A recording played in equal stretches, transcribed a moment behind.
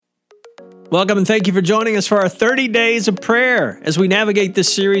Welcome and thank you for joining us for our 30 Days of Prayer. As we navigate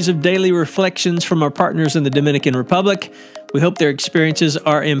this series of daily reflections from our partners in the Dominican Republic, we hope their experiences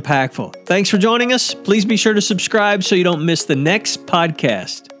are impactful. Thanks for joining us. Please be sure to subscribe so you don't miss the next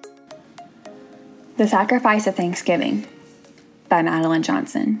podcast. The Sacrifice of Thanksgiving by Madeline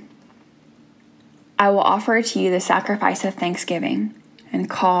Johnson. I will offer to you the sacrifice of thanksgiving and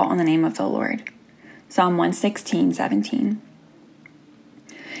call on the name of the Lord. Psalm 116:17.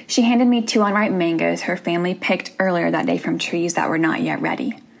 She handed me 2 unripe mangoes her family picked earlier that day from trees that were not yet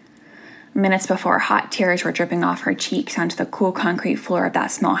ready. Minutes before, hot tears were dripping off her cheeks onto the cool concrete floor of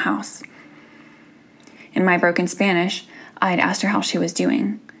that small house. In my broken Spanish, I had asked her how she was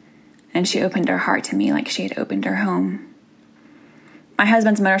doing, and she opened her heart to me like she had opened her home. My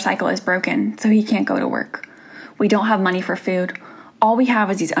husband's motorcycle is broken, so he can't go to work. We don't have money for food. All we have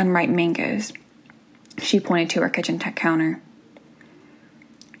is these unripe mangoes. She pointed to her kitchen counter.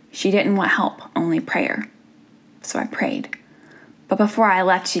 She didn't want help, only prayer. So I prayed. But before I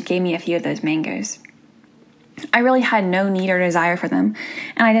left, she gave me a few of those mangoes. I really had no need or desire for them,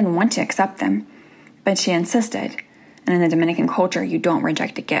 and I didn't want to accept them. But she insisted, and in the Dominican culture, you don't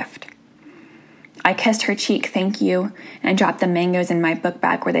reject a gift. I kissed her cheek, thank you, and dropped the mangoes in my book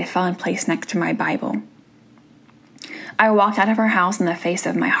bag where they fell in place next to my Bible. I walked out of her house and the face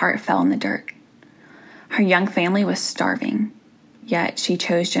of my heart fell in the dirt. Her young family was starving. Yet she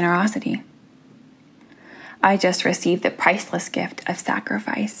chose generosity. I just received the priceless gift of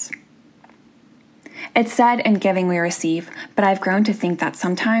sacrifice. It's said in giving we receive, but I've grown to think that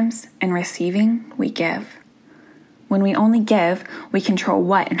sometimes in receiving we give. When we only give, we control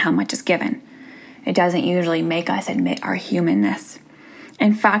what and how much is given. It doesn't usually make us admit our humanness.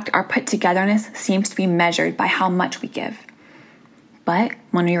 In fact, our put-togetherness seems to be measured by how much we give. But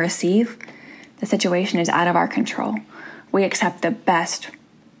when we receive, the situation is out of our control. We accept the best,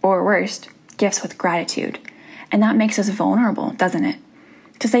 or worst, gifts with gratitude. And that makes us vulnerable, doesn't it?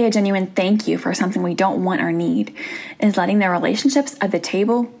 To say a genuine thank you for something we don't want or need is letting the relationships at the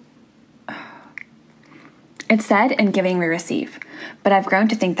table. It's said in giving we receive, but I've grown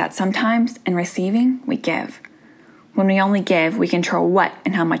to think that sometimes in receiving we give. When we only give, we control what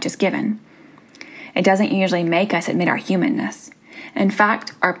and how much is given. It doesn't usually make us admit our humanness. In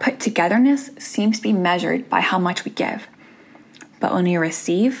fact, our put-togetherness seems to be measured by how much we give. But when we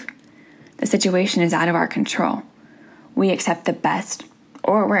receive, the situation is out of our control. We accept the best,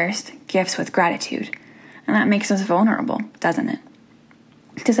 or worst, gifts with gratitude. And that makes us vulnerable, doesn't it?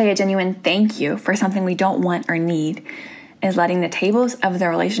 To say a genuine thank you for something we don't want or need is letting the tables of the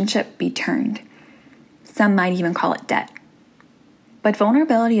relationship be turned. Some might even call it debt. But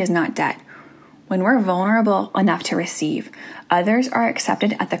vulnerability is not debt. When we're vulnerable enough to receive, others are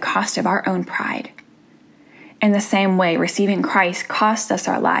accepted at the cost of our own pride. In the same way, receiving Christ costs us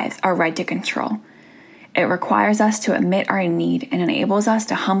our lives, our right to control. It requires us to admit our need and enables us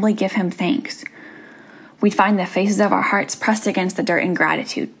to humbly give Him thanks. We find the faces of our hearts pressed against the dirt in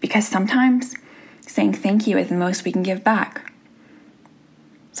gratitude because sometimes saying thank you is the most we can give back.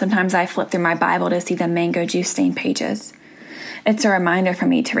 Sometimes I flip through my Bible to see the mango juice-stained pages. It's a reminder for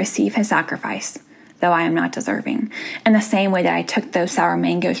me to receive His sacrifice, though I am not deserving, in the same way that I took those sour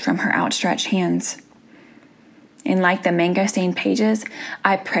mangoes from her outstretched hands. And like the mango-stained pages,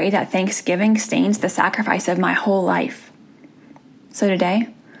 I pray that Thanksgiving stains the sacrifice of my whole life. So today,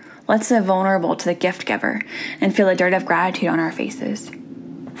 let's live vulnerable to the gift giver and feel the dirt of gratitude on our faces.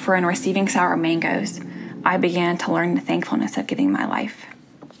 For in receiving sour mangoes, I began to learn the thankfulness of giving my life.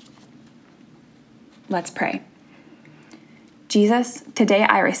 Let's pray. Jesus, today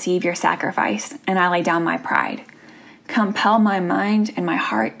I receive your sacrifice and I lay down my pride. Compel my mind and my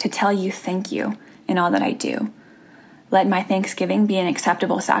heart to tell you thank you in all that I do. Let my thanksgiving be an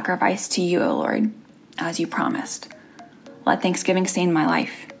acceptable sacrifice to you, O Lord, as you promised. Let thanksgiving stain my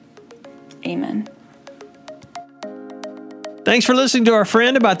life. Amen. Thanks for listening to our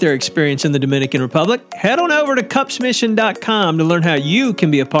friend about their experience in the Dominican Republic. Head on over to cupsmission.com to learn how you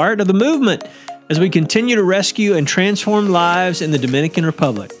can be a part of the movement as we continue to rescue and transform lives in the Dominican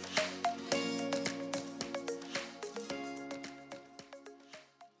Republic.